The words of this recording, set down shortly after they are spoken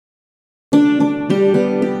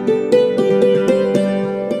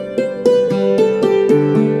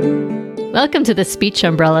Welcome to the Speech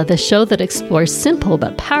Umbrella, the show that explores simple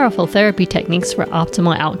but powerful therapy techniques for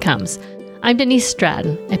optimal outcomes. I'm Denise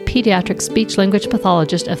Stratton, a pediatric speech-language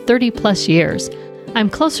pathologist of 30 plus years. I'm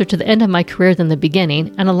closer to the end of my career than the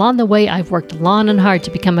beginning, and along the way I've worked long and hard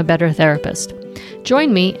to become a better therapist.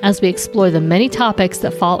 Join me as we explore the many topics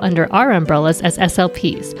that fall under our umbrellas as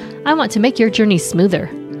SLPs. I want to make your journey smoother.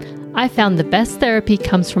 I found the best therapy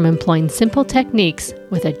comes from employing simple techniques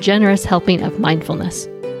with a generous helping of mindfulness.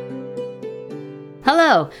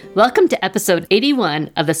 Hello, welcome to episode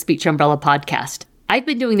 81 of the Speech Umbrella podcast. I've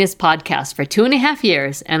been doing this podcast for 2.5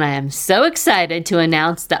 years, and I am so excited to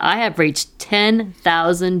announce that I have reached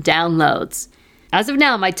 10,000 downloads. As of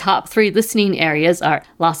now, my top 3 listening areas are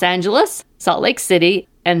Los Angeles, Salt Lake City,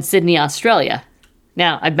 and Sydney, Australia.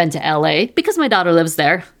 Now, I've been to LA because my daughter lives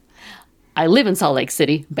there. I live in Salt Lake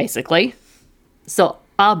City, basically. So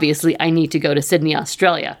obviously, I need to go to Sydney,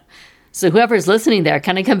 Australia. So whoever's listening there,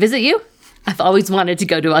 can I come visit you? I've always wanted to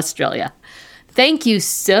go to Australia. Thank you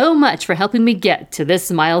so much for helping me get to this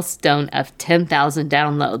milestone of 10,000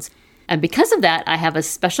 downloads. And because of that, I have a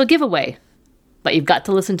special giveaway. But you've got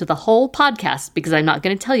to listen to the whole podcast because I'm not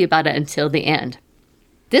going to tell you about it until the end.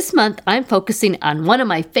 This month, I'm focusing on one of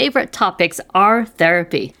my favorite topics, R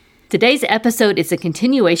therapy. Today's episode is a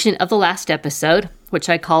continuation of the last episode, which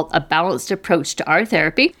I called A Balanced Approach to R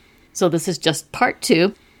Therapy. So this is just part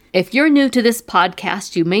 2. If you're new to this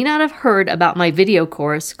podcast, you may not have heard about my video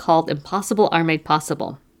course called Impossible R Made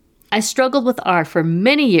Possible. I struggled with R for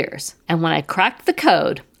many years, and when I cracked the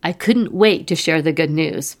code, I couldn't wait to share the good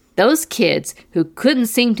news. Those kids who couldn't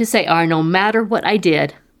seem to say R no matter what I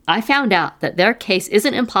did, I found out that their case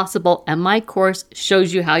isn't impossible, and my course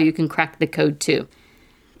shows you how you can crack the code too.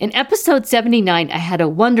 In episode 79, I had a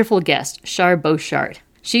wonderful guest, Shar Boshart.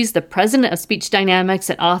 She's the president of Speech Dynamics,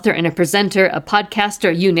 an author and a presenter, a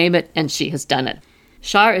podcaster, you name it, and she has done it.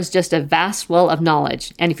 Shar is just a vast well of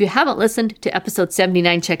knowledge, and if you haven't listened to episode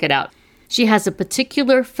 79, check it out. She has a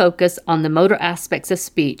particular focus on the motor aspects of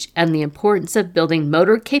speech and the importance of building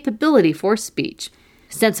motor capability for speech.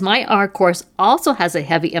 Since my R course also has a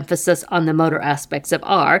heavy emphasis on the motor aspects of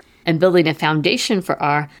R and building a foundation for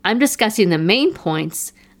R, I'm discussing the main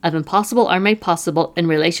points of Impossible R Made Possible in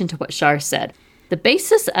relation to what Shar said. The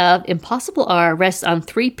basis of Impossible R rests on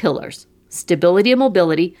 3 pillars: stability and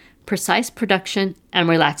mobility, precise production, and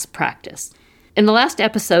relaxed practice. In the last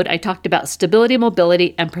episode, I talked about stability,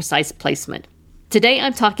 mobility, and precise placement. Today,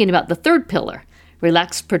 I'm talking about the 3rd pillar,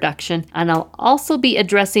 relaxed production, and I'll also be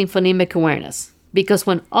addressing phonemic awareness. Because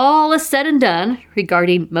when all is said and done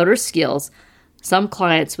regarding motor skills, some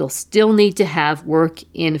clients will still need to have work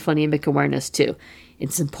in phonemic awareness too.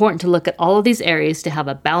 It's important to look at all of these areas to have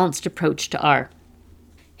a balanced approach to R.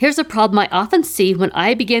 Here's a problem I often see when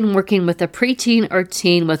I begin working with a preteen or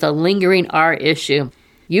teen with a lingering R issue.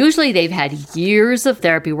 Usually they've had years of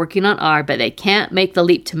therapy working on R, but they can't make the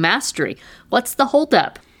leap to mastery. What's the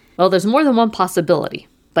holdup? Well, there's more than one possibility.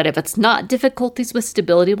 But if it's not difficulties with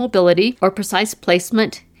stability, mobility, or precise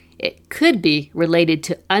placement, it could be related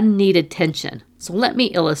to unneeded tension. So let me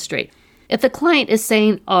illustrate. If the client is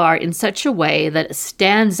saying R in such a way that it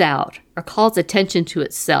stands out or calls attention to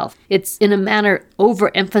itself, it's in a manner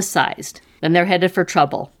overemphasized, then they're headed for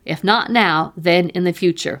trouble. If not now, then in the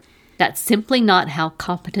future. That's simply not how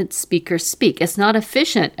competent speakers speak. It's not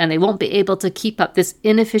efficient, and they won't be able to keep up this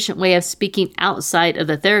inefficient way of speaking outside of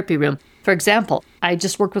the therapy room. For example, I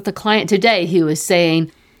just worked with a client today who was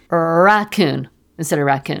saying raccoon instead of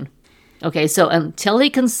raccoon. Okay, so until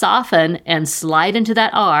he can soften and slide into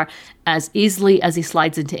that R as easily as he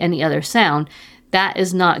slides into any other sound, that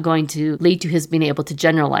is not going to lead to his being able to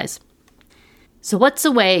generalize. So what's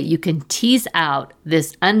a way you can tease out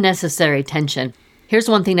this unnecessary tension? Here's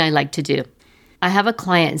one thing I like to do. I have a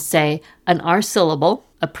client say an R syllable,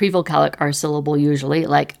 a prevocalic R syllable usually,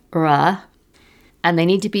 like ra, and they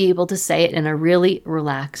need to be able to say it in a really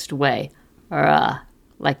relaxed way. Ra,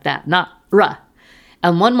 like that, not ra.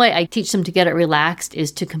 And one way I teach them to get it relaxed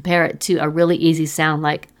is to compare it to a really easy sound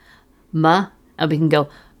like ma, and we can go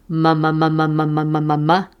ma, ma, ma, ma, ma, ma, ma, ma,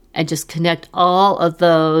 ma, and just connect all of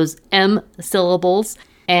those M syllables.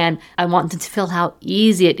 And I want them to feel how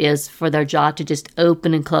easy it is for their jaw to just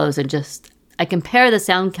open and close and I compare the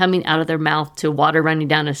sound coming out of their mouth to water running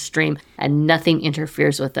down a stream, and nothing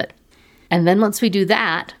interferes with it. And then once we do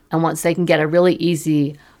that, and once they can get a really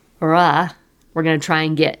easy ra, we're going to try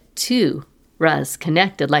and get 2 Ra's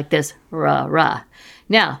connected like this, ra, ra.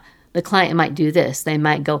 Now, the client might do this. They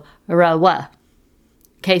might go ra, wa.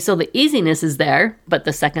 Okay, so the easiness is there, but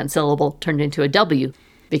the second syllable turned into a W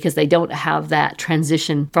because they don't have that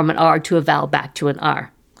transition from an R to a vowel back to an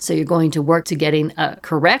R. So you're going to work to getting a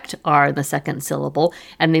correct R in the second syllable,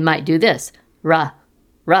 and they might do this, ra,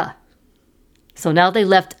 ra. So now they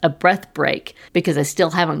left a breath break because I still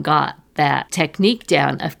haven't got that technique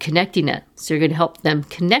down of connecting it. So you're going to help them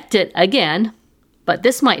connect it again, but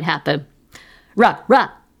this might happen. Ra, ra,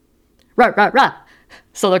 ra, ra, ra.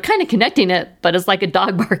 So they're kind of connecting it, but it's like a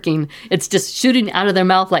dog barking. It's just shooting out of their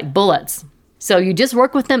mouth like bullets. So you just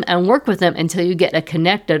work with them until you get a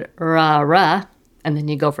connected ra, ra, and then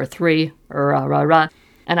you go for 3, ra, ra, ra.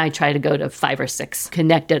 And I try to go to 5 or 6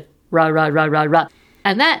 connected ra, ra, ra, ra, ra.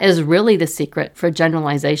 And that is really the secret for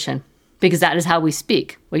generalization, because that is how we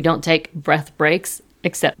speak. We don't take breath breaks,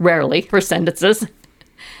 except rarely for sentences.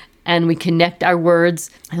 And we connect our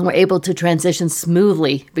words, and we're able to transition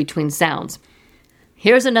smoothly between sounds.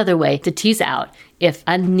 Here's another way to tease out if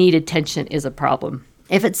unneeded tension is a problem.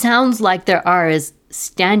 If it sounds like their R is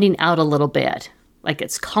standing out a little bit, like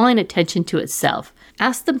it's calling attention to itself,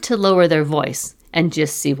 ask them to lower their voice and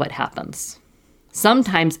just see what happens.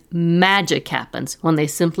 Sometimes magic happens when they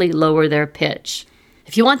simply lower their pitch.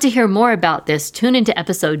 If you want to hear more about this, tune into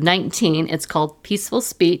episode 19. It's called Peaceful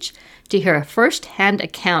Speech, to hear a first-hand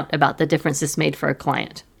account about the differences made for a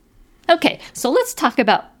client. Okay, so let's talk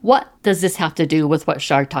about what does this have to do with what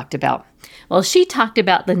Shar talked about. Well, she talked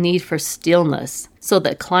about the need for stillness so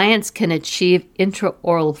that clients can achieve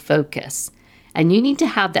intraoral focus. And you need to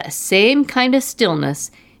have that same kind of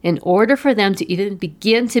stillness in order for them to even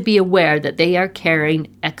begin to be aware that they are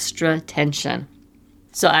carrying extra tension.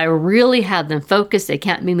 So I really have them focus. They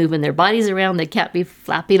can't be moving their bodies around. They can't be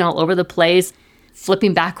flapping all over the place,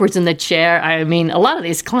 flipping backwards in the chair. I mean, a lot of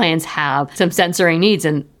these clients have some sensory needs,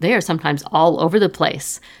 and they are sometimes all over the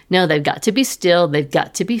place. No, they've got to be still. They've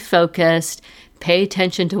got to be focused. Pay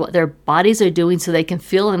attention to what their bodies are doing so they can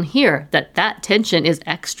feel and hear that that tension is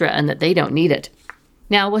extra and that they don't need it.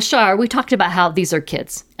 Now, with Shar, we talked about how these are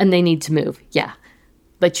kids and they need to move. Yeah,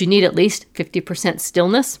 but you need at least 50%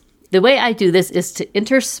 stillness. The way I do this is to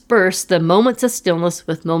intersperse the moments of stillness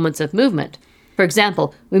with moments of movement. For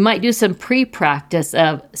example, we might do some pre-practice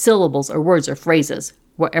of syllables or words or phrases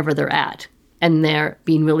wherever they're at, and they're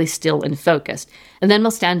being really still and focused. And then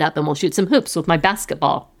we'll stand up and we'll shoot some hoops with my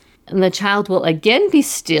basketball. And the child will again be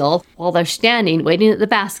still while they're standing, waiting at the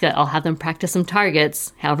basket. I'll have them practice some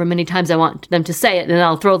targets, however many times I want them to say it, and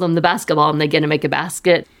I'll throw them the basketball and they get to make a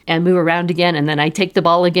basket and move around again. And then I take the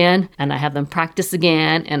ball again and I have them practice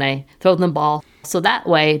again and I throw them the ball. So that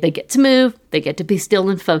way they get to move, they get to be still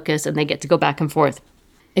and focused, and they get to go back and forth.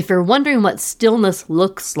 If you're wondering what stillness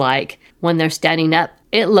looks like when they're standing up,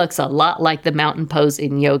 it looks a lot like the mountain pose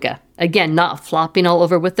in yoga. Again, not flopping all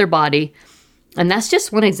over with their body. And that's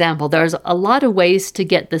just one example. There's a lot of ways to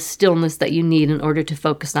get the stillness that you need in order to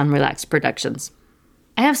focus on relaxed productions.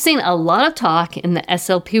 I have seen a lot of talk in the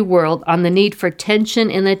SLP world on the need for tension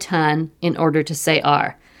in the tongue in order to say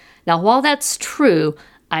R. Now, while that's true,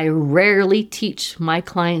 I rarely teach my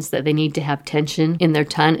clients that they need to have tension in their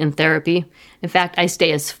tongue in therapy. In fact, I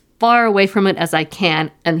stay as far away from it as I can,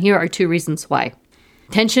 and here are 2 reasons why.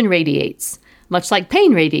 Tension radiates, much like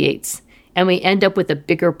pain radiates, and we end up with a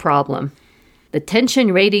bigger problem. The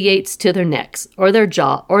tension radiates to their necks, or their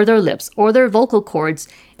jaw, or their lips, or their vocal cords,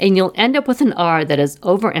 and you'll end up with an R that is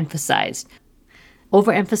overemphasized.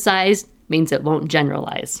 Overemphasized means it won't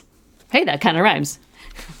generalize. Hey, that kind of rhymes.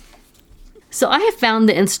 So I have found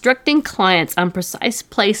that instructing clients on precise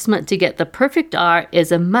placement to get the perfect R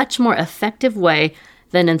is a much more effective way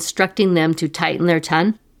than instructing them to tighten their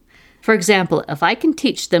tongue. For example, if I can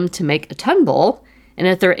teach them to make a tongue bowl, and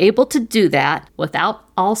if they're able to do that without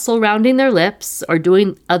also rounding their lips or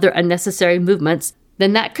doing other unnecessary movements,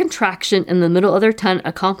 then that contraction in the middle of their tongue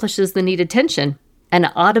accomplishes the needed tension, and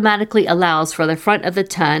it automatically allows for the front of the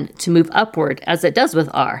tongue to move upward as it does with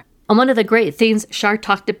R. And one of the great things Shar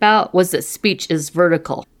talked about was that speech is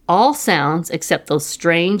vertical. All sounds except those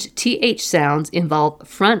strange TH sounds involve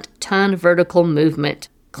front tongue vertical movement.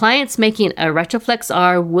 Clients making a retroflex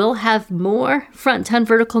R will have more front tongue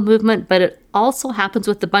vertical movement, but it also happens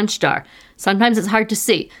with the bunched R. Sometimes it's hard to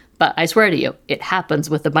see, but I swear to you, it happens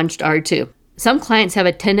with the bunched R too. Some clients have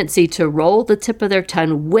a tendency to roll the tip of their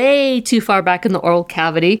tongue way too far back in the oral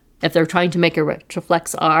cavity if they're trying to make a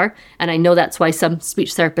retroflex R, and I know that's why some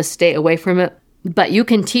speech therapists stay away from it. But you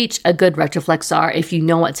can teach a good retroflex R if you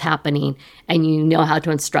know what's happening and you know how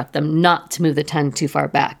to instruct them not to move the tongue too far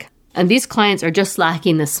back. And these clients are just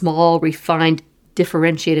lacking the small, refined,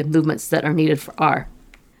 differentiated movements that are needed for R.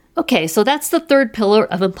 Okay, so that's the 3rd pillar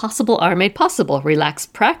of Impossible R Made Possible,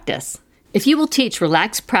 relaxed practice. If you will teach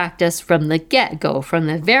relaxed practice from the get-go, from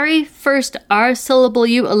the very first R syllable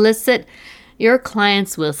you elicit, your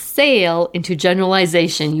clients will sail into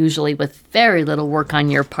generalization, usually with very little work on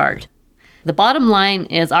your part. The bottom line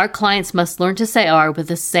is our clients must learn to say R with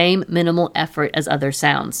the same minimal effort as other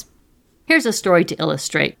sounds. Here's a story to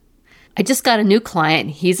illustrate. I just got a new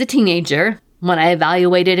client. He's a teenager. When I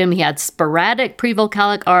evaluated him, he had sporadic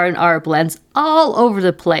prevocalic R and R blends all over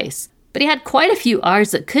the place. But he had quite a few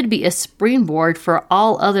R's that could be a springboard for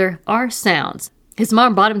all other R sounds. His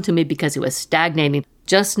mom brought him to me because he was stagnating,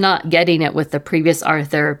 just not getting it with the previous R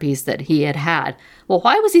therapies that he had had. Well,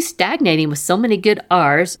 why was he stagnating with so many good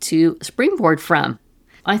R's to springboard from?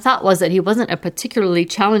 My thought was that he wasn't a particularly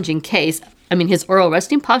challenging case. I mean, his oral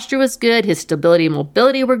resting posture was good, his stability and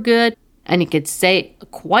mobility were good, and he could say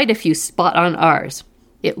quite a few spot-on R's.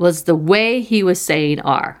 It was the way he was saying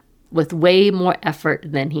R, with way more effort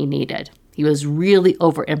than he needed. He was really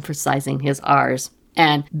overemphasizing his R's,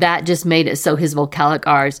 and that just made it so his vocalic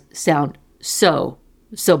R's sound so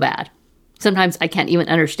bad. Sometimes I can't even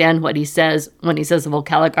understand what he says when he says a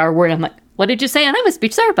vocalic R word. I'm like, what did you say? And I'm a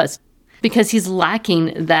speech therapist. Because he's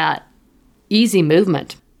lacking that easy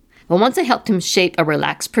movement. Well, once I helped him shape a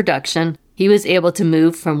relaxed production, he was able to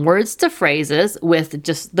move from words to phrases with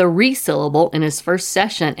just the re syllable in his first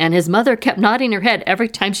session. And his mother kept nodding her head every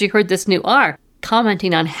time she heard this new R,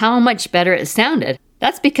 commenting on how much better it sounded.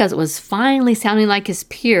 That's because it was finally sounding like his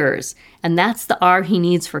peers. And that's the R he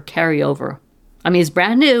needs for carryover. I mean, he's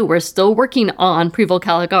brand new. We're still working on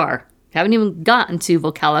prevocalic R. Haven't even gotten to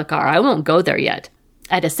vocalic R. I won't go there yet.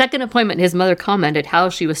 At a second appointment, his mother commented how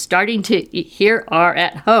she was starting to hear R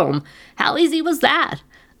at home. How easy was that?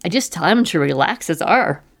 I just tell him to relax his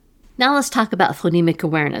R. Now let's talk about phonemic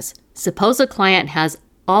awareness. Suppose a client has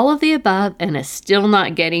all of the above and is still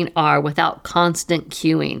not getting R without constant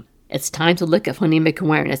cueing. It's time to look at phonemic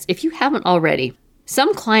awareness if you haven't already.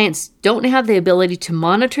 Some clients don't have the ability to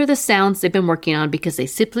monitor the sounds they've been working on because they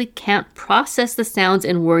simply can't process the sounds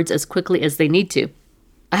and words as quickly as they need to.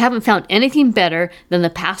 I haven't found anything better than the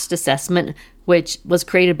PAST assessment, which was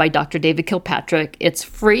created by Dr. David Kilpatrick. It's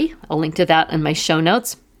free. I'll link to that in my show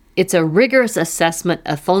notes. It's a rigorous assessment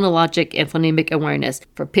of phonologic and phonemic awareness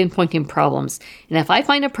for pinpointing problems. And if I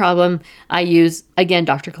find a problem, I use, again,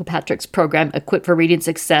 Dr. Kilpatrick's program, Equipped for Reading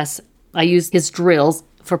Success. I use his drills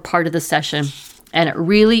for part of the session. And it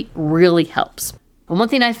really, really helps. And one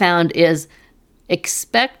thing I found is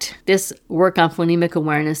expect this work on phonemic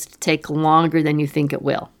awareness to take longer than you think it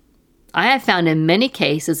will. I have found in many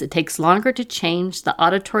cases it takes longer to change the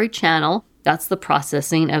auditory channel, that's the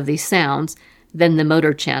processing of these sounds, than the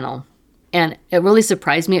motor channel. And it really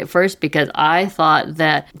surprised me at first because I thought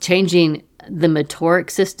that changing the motoric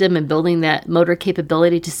system and building that motor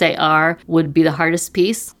capability to say R would be the hardest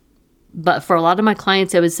piece. But for a lot of my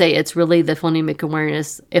clients, I would say it's really the phonemic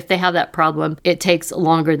awareness. If they have that problem, it takes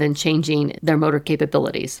longer than changing their motor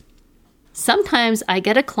capabilities. Sometimes I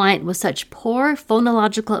get a client with such poor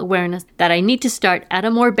phonological awareness that I need to start at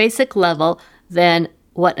a more basic level than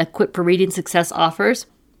what Equipped for Reading Success offers.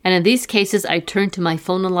 And in these cases, I turn to my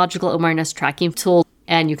phonological awareness tracking tool.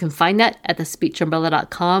 And you can find that at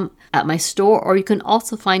thespeechumbrella.com at my store, or you can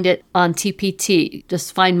also find it on TPT.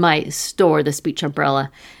 Just find my store, The Speech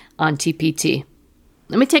Umbrella, on TPT.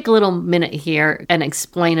 Let me take a little minute here and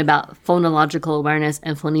explain about phonological awareness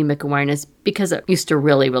and phonemic awareness because it used to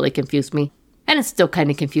really, really confuse me. And it's still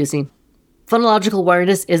kind of confusing. Phonological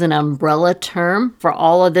awareness is an umbrella term for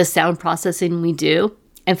all of the sound processing we do.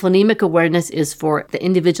 And phonemic awareness is for the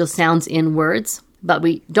individual sounds in words. But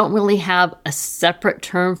we don't really have a separate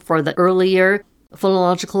term for the earlier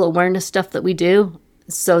phonological awareness stuff that we do.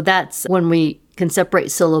 So that's when we can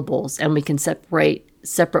separate syllables and we can separate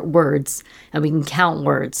separate words and we can count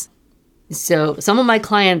words. So some of my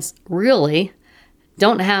clients really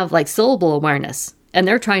don't have like syllable awareness and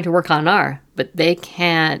they're trying to work on R, but they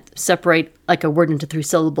can't separate like a word into 3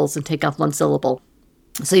 syllables and take off 1 syllable.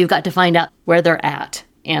 So you've got to find out where they're at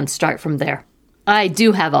and start from there. I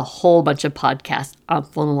do have a whole bunch of podcasts on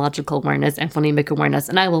phonological awareness and phonemic awareness,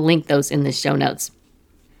 and I will link those in the show notes.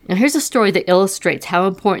 Now here's a story that illustrates how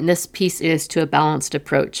important this piece is to a balanced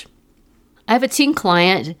approach. I have a teen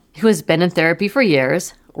client who has been in therapy for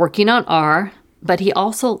years, working on R, but he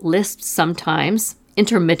also lisps sometimes,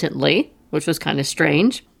 intermittently, which was kind of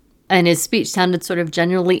strange, and his speech sounded sort of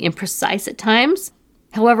generally imprecise at times.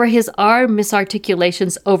 However, his R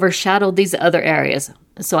misarticulations overshadowed these other areas,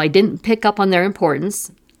 so I didn't pick up on their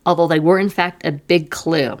importance, although they were in fact a big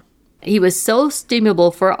clue. He was so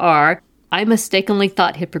stimulable for R, I mistakenly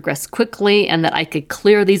thought he'd progress quickly and that I could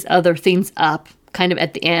clear these other things up kind of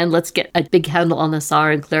at the end. Let's get a big handle on this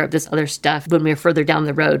R and clear up this other stuff when we're further down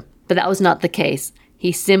the road. But that was not the case.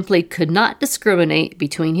 He simply could not discriminate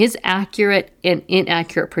between his accurate and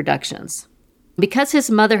inaccurate productions. Because his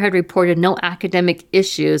mother had reported no academic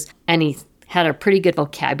issues and he had a pretty good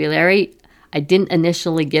vocabulary, I didn't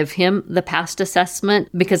initially give him the PAST assessment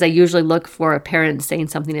because I usually look for a parent saying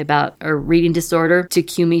something about a reading disorder to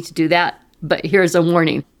cue me to do that. But here's a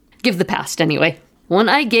warning. Give the PAST anyway. When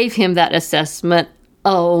I gave him that assessment,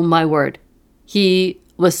 oh my word, he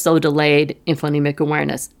was so delayed in phonemic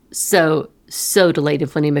awareness. So delayed in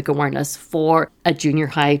phonemic awareness for a junior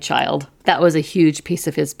high child. That was a huge piece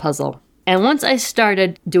of his puzzle. And once I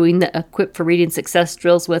started doing the Equip for Reading Success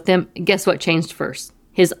drills with him, guess what changed first?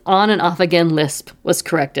 His on and off again lisp was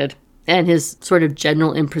corrected, and his sort of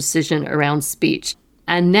general imprecision around speech.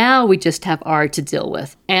 And now we just have R to deal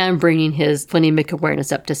with, and bringing his phonemic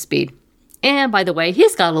awareness up to speed. And by the way,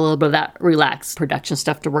 he's got a little bit of that relaxed production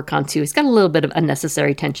stuff to work on too. He's got a little bit of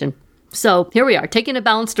unnecessary tension. So here we are, taking a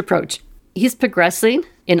balanced approach. He's progressing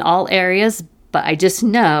in all areas, but I just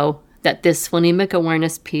know that this phonemic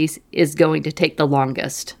awareness piece is going to take the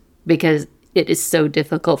longest because it is so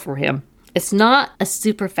difficult for him. It's not a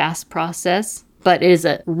super fast process, but it is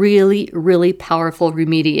a really, really powerful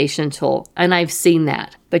remediation tool. And I've seen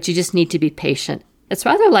that, but you just need to be patient. It's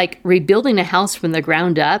rather like rebuilding a house from the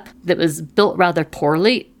ground up that was built rather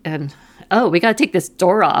poorly. And, oh, we got to take this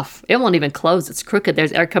door off. It won't even close. It's crooked.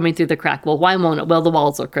 There's air coming through the crack. Well, why won't it? Well, the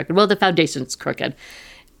walls are crooked. Well, the foundation's crooked.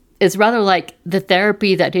 It's rather like the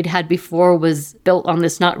therapy that he'd had before was built on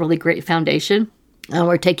this not really great foundation. And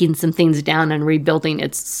we're taking some things down and rebuilding.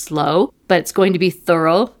 It's slow, but it's going to be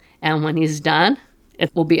thorough. And when he's done,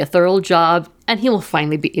 it will be a thorough job and he will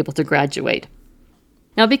finally be able to graduate.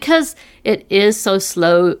 Now, because it is so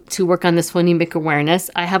slow to work on this phonemic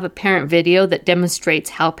awareness, I have a parent video that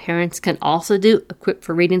demonstrates how parents can also do Equip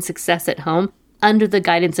for Reading Success at home under the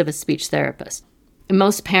guidance of a speech therapist.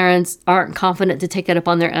 Most parents aren't confident to take it up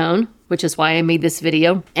on their own, which is why I made this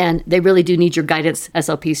video. And they really do need your guidance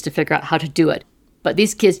SLPs to figure out how to do it. But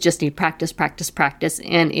these kids just need practice, practice, practice.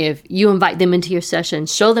 And if you invite them into your session,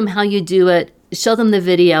 show them how you do it, show them the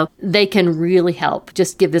video, they can really help.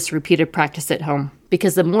 Just give this repeated practice at home.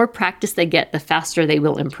 Because the more practice they get, the faster they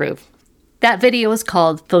will improve. That video is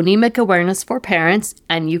called Phonemic Awareness for Parents,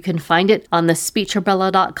 and you can find it on the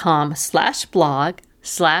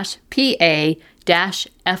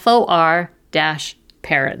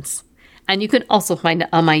speechumbrella.com/blog/PA-FOR-parents. And you can also find it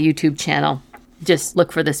on my YouTube channel. Just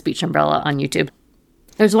look for the Speech Umbrella on YouTube.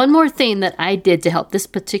 There's one more thing that I did to help this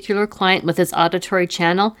particular client with his auditory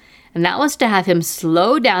channel, and that was to have him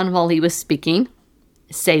slow down while he was speaking,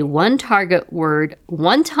 say one target word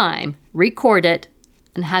one time, record it,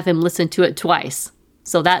 and have him listen to it twice.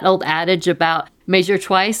 So that old adage about measure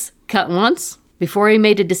twice, cut once, before he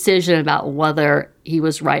made a decision about whether he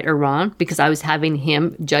was right or wrong, because I was having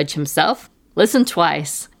him judge himself, listen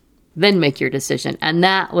twice, then make your decision. And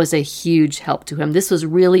that was a huge help to him. This was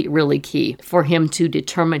really, really key for him to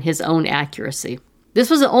determine his own accuracy. This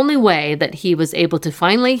was the only way that he was able to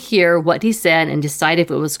finally hear what he said and decide if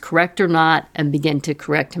it was correct or not and begin to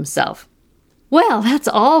correct himself. Well, that's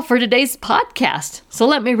all for today's podcast. So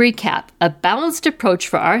let me recap. A balanced approach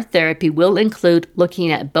for our therapy will include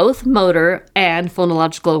looking at both motor and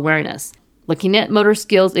phonological awareness. Looking at motor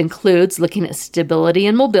skills includes looking at stability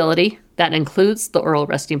and mobility. That includes the oral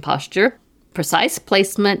resting posture, precise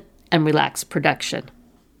placement, and relaxed production.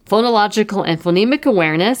 Phonological and phonemic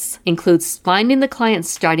awareness includes finding the client's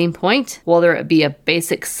starting point, whether it be a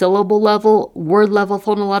basic syllable level, word level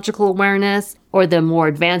phonological awareness, or the more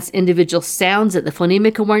advanced individual sounds at the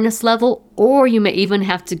phonemic awareness level, or you may even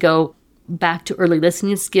have to go back to early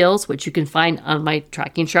listening skills, which you can find on my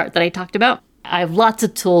tracking chart that I talked about. I have lots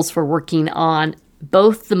of tools for working on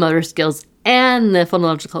both the motor skills and the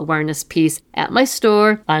phonological awareness piece at my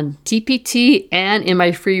store, on TPT, and in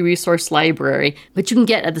my free resource library, which you can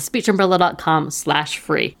get at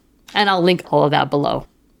thespeechumbrella.com/free. And I'll link all of that below.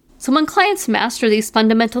 So when clients master these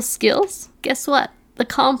fundamental skills, guess what? The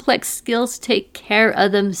complex skills take care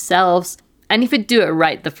of themselves. And if you do it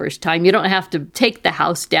right the first time, you don't have to take the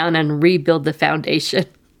house down and rebuild the foundation.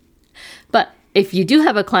 But if you do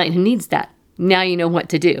have a client who needs that, now you know what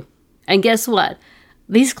to do. And guess what?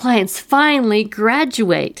 These clients finally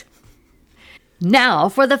graduate. Now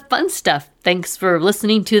for the fun stuff. Thanks for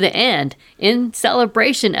listening to the end. In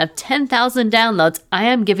celebration of 10,000 downloads, I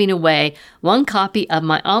am giving away one copy of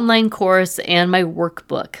my online course and my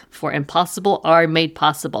workbook for Impossible R Made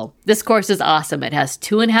Possible. This course is awesome. It has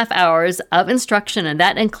 2.5 hours of instruction, and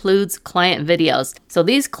that includes client videos. So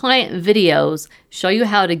these client videos show you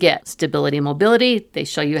how to get stability and mobility. They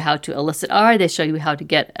show you how to elicit R. They show you how to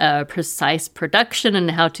get a precise production and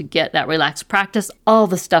how to get that relaxed practice. All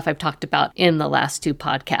the stuff I've talked about in the last 2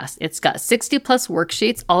 podcasts. It's got 60 plus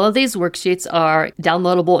worksheets. All of these worksheets are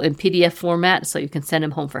downloadable in PDF format, so you can send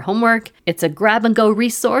them home for homework. It's a grab and go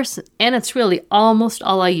resource, and it's really almost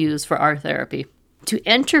all I use for art therapy. To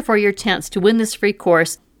enter for your chance to win this free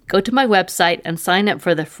course, go to my website and sign up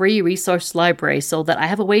for the free resource library so that I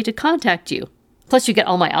have a way to contact you. Plus, you get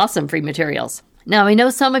all my awesome free materials. Now, I know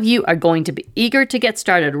some of you are going to be eager to get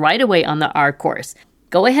started right away on the R course.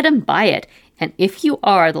 Go ahead and buy it, and if you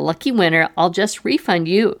are the lucky winner, I'll just refund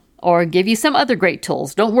you or give you some other great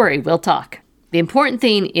tools. Don't worry, we'll talk. The important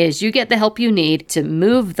thing is you get the help you need to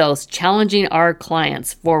move those challenging R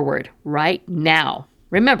clients forward right now.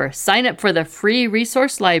 Remember, sign up for the free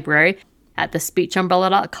resource library at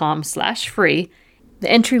thespeechumbrella.com/free.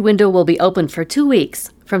 The entry window will be open for 2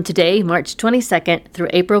 weeks from today, March 22nd through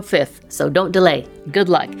April 5th, so don't delay. Good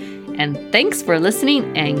luck. And thanks for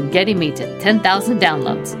listening and getting me to 10,000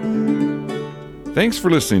 downloads. Thanks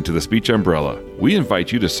for listening to The Speech Umbrella. We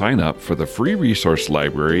invite you to sign up for the free resource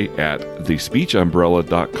library at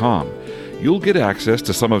thespeechumbrella.com. You'll get access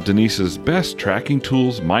to some of Denise's best tracking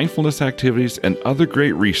tools, mindfulness activities, and other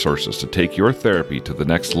great resources to take your therapy to the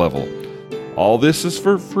next level. All this is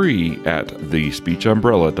for free at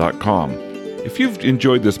thespeechumbrella.com. If you've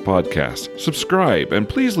enjoyed this podcast, subscribe and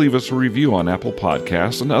please leave us a review on Apple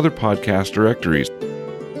Podcasts and other podcast directories.